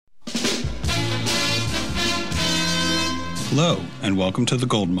Hello, and welcome to The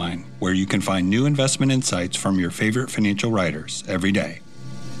Gold Mine, where you can find new investment insights from your favorite financial writers every day.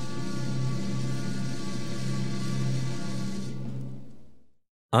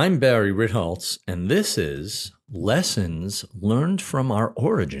 I'm Barry Ritholtz, and this is Lessons Learned from Our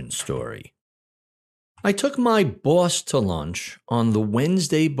Origin Story. I took my boss to lunch on the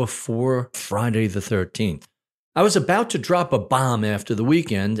Wednesday before Friday the 13th. I was about to drop a bomb after the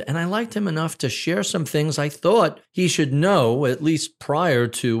weekend, and I liked him enough to share some things I thought he should know, at least prior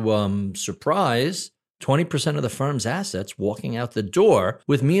to, surprise, 20% of the firm's assets walking out the door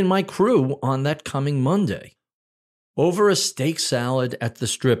with me and my crew on that coming Monday. Over a steak salad at the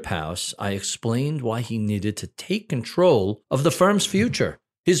Strip House, I explained why he needed to take control of the firm's future.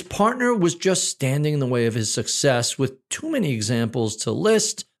 His partner was just standing in the way of his success with too many examples to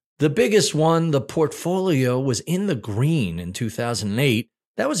list. The biggest one, the portfolio was in the green in 2008.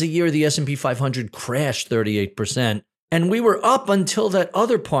 That was a year the S&P 500 crashed 38%. And we were up until that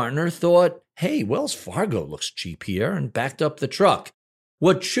other partner thought, hey, Wells Fargo looks cheap here, and backed up the truck.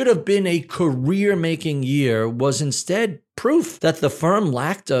 What should have been a career-making year was instead proof that the firm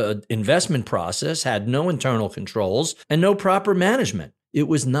lacked an investment process, had no internal controls, and no proper management. It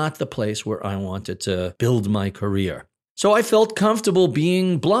was not the place where I wanted to build my career. So I felt comfortable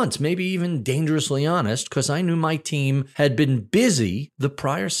being blunt, maybe even dangerously honest, because I knew my team had been busy the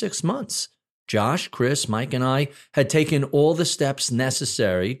prior 6 months. Josh, Chris, Mike, and I had taken all the steps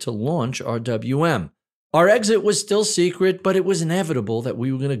necessary to launch RWM. Our exit was still secret, but it was inevitable that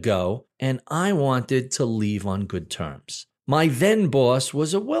we were going to go, and I wanted to leave on good terms. My then boss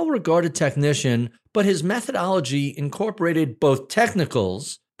was a well-regarded technician, but his methodology incorporated both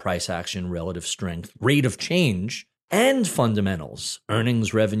technicals, price action, relative strength, rate of change, and fundamentals,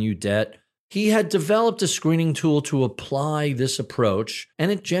 earnings, revenue, debt. He had developed a screening tool to apply this approach,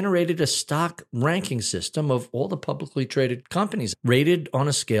 and it generated a stock ranking system of all the publicly traded companies, rated on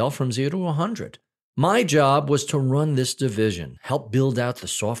a scale from 0 to 100. My job was to run this division, help build out the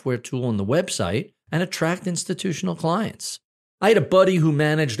software tool and the website, and attract institutional clients. I had a buddy who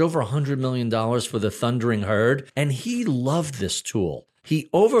managed over $100 million for the Thundering Herd, and he loved this tool.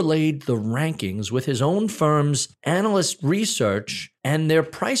 He overlaid the rankings with his own firm's analyst research and their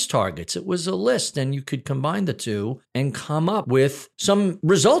price targets. It was a list, and you could combine the two and come up with some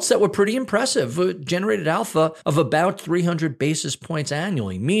results that were pretty impressive. It generated alpha of about 300 basis points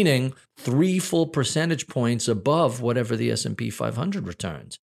annually, meaning 3 full percentage points above whatever the S&P 500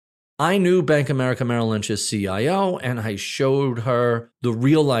 returns. I knew Bank of America Merrill Lynch's CIO, and I showed her the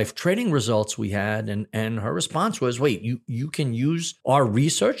real-life trading results we had, and her response was, wait, you can use our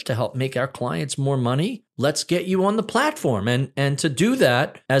research to help make our clients more money? Let's get you on the platform. And to do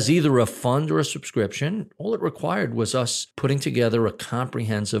that, as either a fund or a subscription, all it required was us putting together a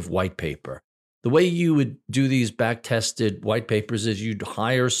comprehensive white paper. The way you would do these back-tested white papers is you'd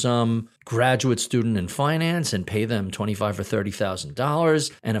hire some graduate student in finance and pay them $25,000 or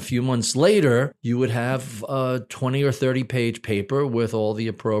 $30,000. And a few months later, you would have a 20 or 30-page paper with all the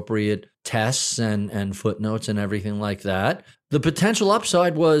appropriate tests and footnotes and everything like that. The potential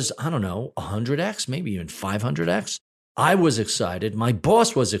upside was, 100x, maybe even 500x. I was excited. My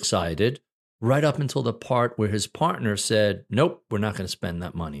boss was excited. Right up until the part where his partner said, nope, we're not going to spend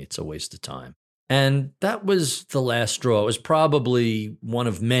that money. It's a waste of time. And that was the last straw. It was probably one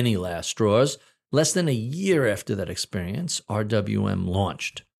of many last straws. Less than a year after that experience, RWM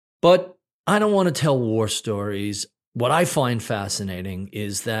launched. But I don't want to tell war stories. What I find fascinating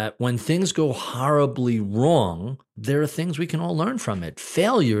is that when things go horribly wrong, there are things we can all learn from it.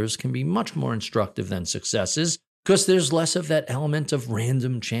 Failures can be much more instructive than successes because there's less of that element of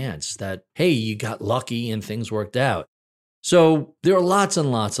random chance that, hey, you got lucky and things worked out. So there are lots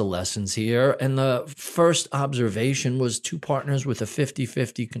and lots of lessons here. And the first observation was two partners with a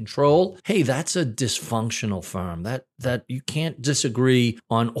 50-50 control. Hey, that's a dysfunctional firm. That you can't disagree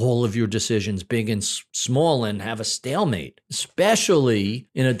on all of your decisions, big and small, and have a stalemate, especially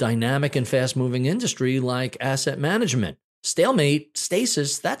in a dynamic and fast-moving industry like asset management. Stalemate,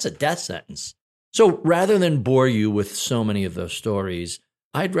 stasis, that's a death sentence. So rather than bore you with so many of those stories,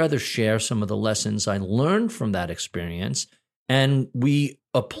 I'd rather share some of the lessons I learned from that experience, and we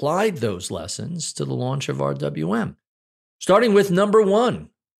applied those lessons to the launch of RWM. Starting with number 1,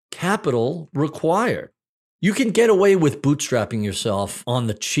 capital required. You can get away with bootstrapping yourself on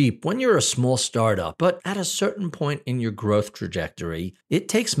the cheap when you're a small startup, but at a certain point in your growth trajectory, it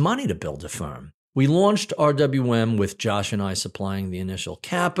takes money to build a firm. We launched RWM with Josh and I supplying the initial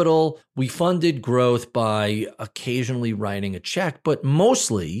capital. We funded growth by occasionally writing a check, but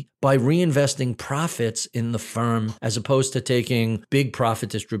mostly by reinvesting profits in the firm as opposed to taking big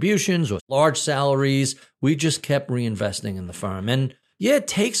profit distributions or large salaries. We just kept reinvesting in the firm. And yeah, it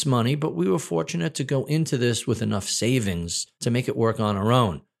takes money, but we were fortunate to go into this with enough savings to make it work on our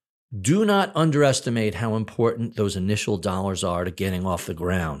own. Do not underestimate how important those initial dollars are to getting off the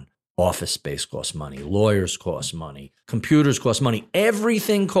ground. Office space costs money, lawyers cost money, computers cost money,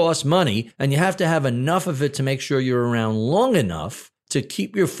 everything costs money, and you have to have enough of it to make sure you're around long enough to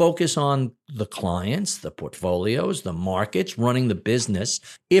keep your focus on the clients, the portfolios, the markets, running the business.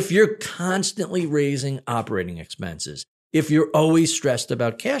 If you're constantly raising operating expenses, if you're always stressed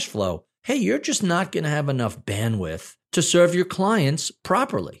about cash flow, hey, you're just not going to have enough bandwidth to serve your clients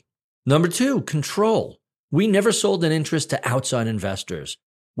properly. Number 2, control. We never sold an interest to outside investors.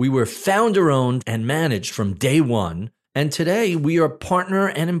 We were founder-owned and managed from day one, and today we are partner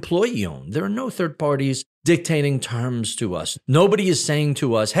and employee-owned. There are no third parties dictating terms to us. Nobody is saying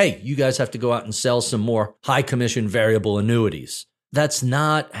to us, hey, you guys have to go out and sell some more high-commission variable annuities. That's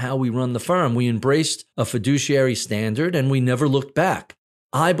not how we run the firm. We embraced a fiduciary standard, and we never looked back.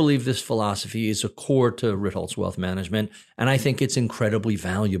 I believe this philosophy is a core to Ritholtz Wealth Management, and I think it's incredibly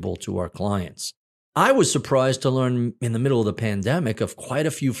valuable to our clients. I was surprised to learn in the middle of the pandemic of quite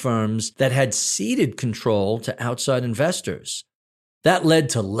a few firms that had ceded control to outside investors. That led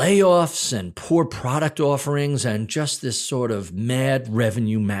to layoffs and poor product offerings and just this sort of mad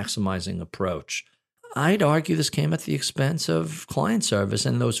revenue maximizing approach. I'd argue this came at the expense of client service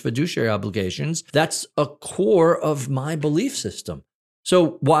and those fiduciary obligations. That's a core of my belief system.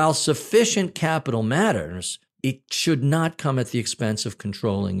 So while sufficient capital matters, it should not come at the expense of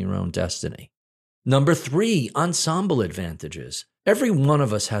controlling your own destiny. Number 3, ensemble advantages. Every one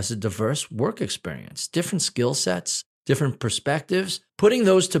of us has a diverse work experience, different skill sets, different perspectives. Putting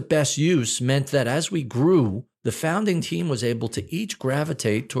those to best use meant that as we grew, the founding team was able to each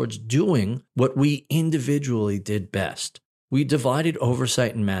gravitate towards doing what we individually did best. We divided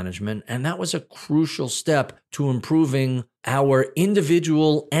oversight and management, and that was a crucial step to improving our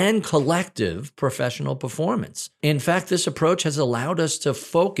individual and collective professional performance. In fact, this approach has allowed us to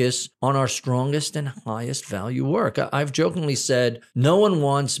focus on our strongest and highest value work. I've jokingly said, no one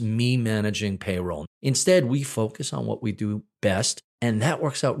wants me managing payroll. Instead, we focus on what we do best, and that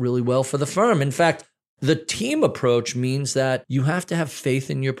works out really well for the firm. In fact, the team approach means that you have to have faith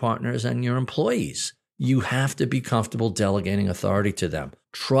in your partners and your employees. You have to be comfortable delegating authority to them,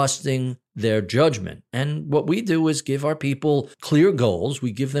 trusting their judgment. And what we do is give our people clear goals.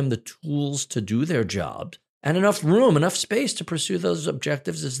 We give them the tools to do their job and enough room, enough space to pursue those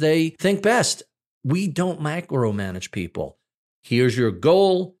objectives as they think best. We don't micromanage people. Here's your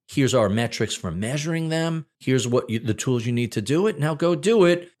goal. Here's our metrics for measuring them. Here's the tools you need to do it. Now go do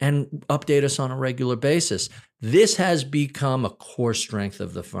it and update us on a regular basis. This has become a core strength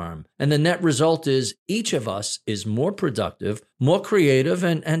of the firm. And the net result is each of us is more productive, more creative,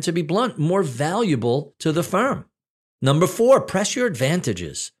 and to be blunt, more valuable to the firm. Number 4, press your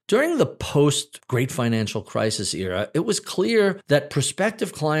advantages. During the post-Great Financial Crisis era, it was clear that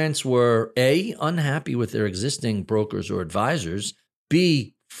prospective clients were A, unhappy with their existing brokers or advisors,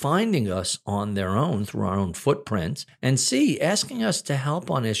 B, finding us on their own through our own footprint, and C, asking us to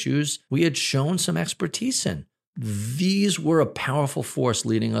help on issues we had shown some expertise in. These were a powerful force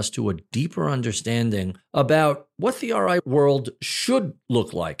leading us to a deeper understanding about what the RI world should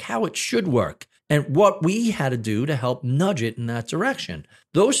look like, how it should work, and what we had to do to help nudge it in that direction.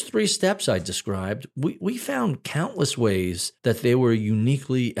 Those 3 steps I described, we found countless ways that they were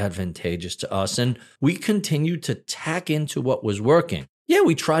uniquely advantageous to us, and we continued to tack into what was working. Yeah,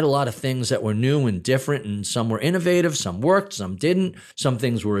 we tried a lot of things that were new and different, and some were innovative, some worked, some didn't. Some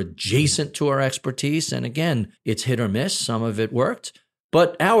things were adjacent to our expertise, and again, it's hit or miss. Some of it worked.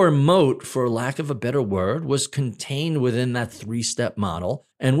 But our moat, for lack of a better word, was contained within that 3-step model,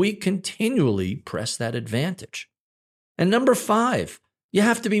 and we continually press that advantage. And number 5, you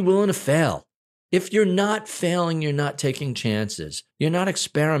have to be willing to fail. If you're not failing, you're not taking chances. You're not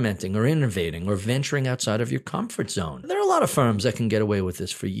experimenting or innovating or venturing outside of your comfort zone. There are a lot of firms that can get away with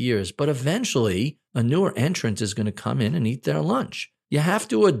this for years, but eventually a newer entrant is going to come in and eat their lunch. You have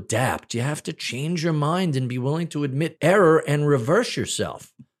to adapt. You have to change your mind and be willing to admit error and reverse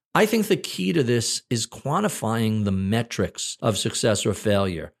yourself. I think the key to this is quantifying the metrics of success or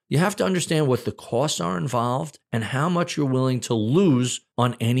failure. You have to understand what the costs are involved and how much you're willing to lose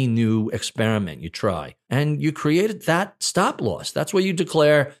on any new experiment you try. And you created that stop loss. That's where you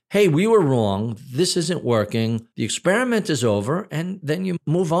declare, hey, we were wrong. This isn't working. The experiment is over. And then you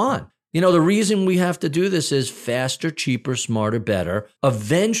move on. The reason we have to do this is faster, cheaper, smarter, better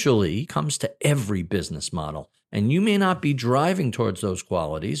eventually comes to every business model. And you may not be driving towards those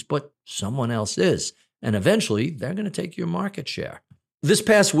qualities, but someone else is. And eventually, they're going to take your market share. This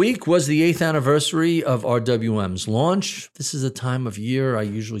past week was the 8th anniversary of RWM's launch. This is a time of year I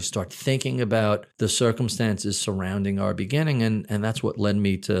usually start thinking about the circumstances surrounding our beginning, and that's what led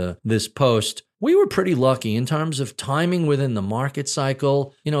me to this post. We were pretty lucky in terms of timing within the market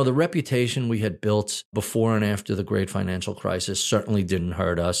cycle. The reputation we had built before and after the great financial crisis certainly didn't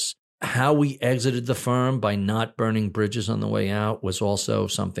hurt us. How we exited the firm by not burning bridges on the way out was also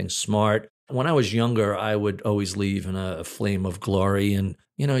something smart. When I was younger, I would always leave in a flame of glory. And,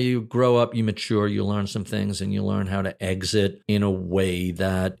 you grow up, you mature, you learn some things, and you learn how to exit in a way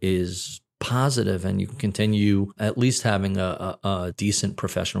that is positive, and you can continue at least having a decent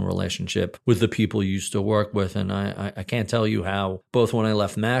professional relationship with the people you used to work with. And I can't tell you how, both when I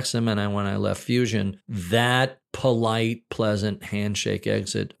left Maxim and when I left Fusion, that polite, pleasant handshake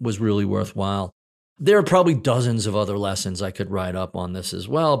exit was really worthwhile. There are probably dozens of other lessons I could write up on this as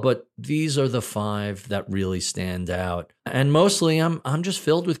well, but these are the 5 that really stand out. And mostly I'm just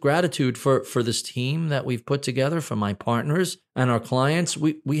filled with gratitude for this team that we've put together, for my partners and our clients.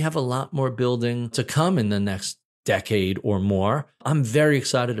 We have a lot more building to come in the next decade or more. I'm very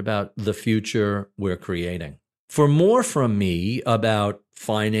excited about the future we're creating. For more from me about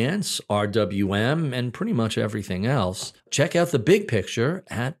finance, RWM, and pretty much everything else, check out the big picture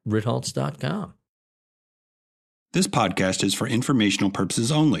at ritholtz.com. This podcast is for informational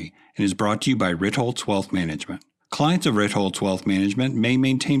purposes only and is brought to you by Ritholtz Wealth Management. Clients of Ritholtz Wealth Management may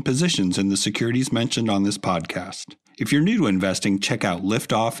maintain positions in the securities mentioned on this podcast. If you're new to investing, check out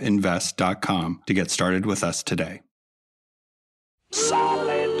liftoffinvest.com to get started with us today.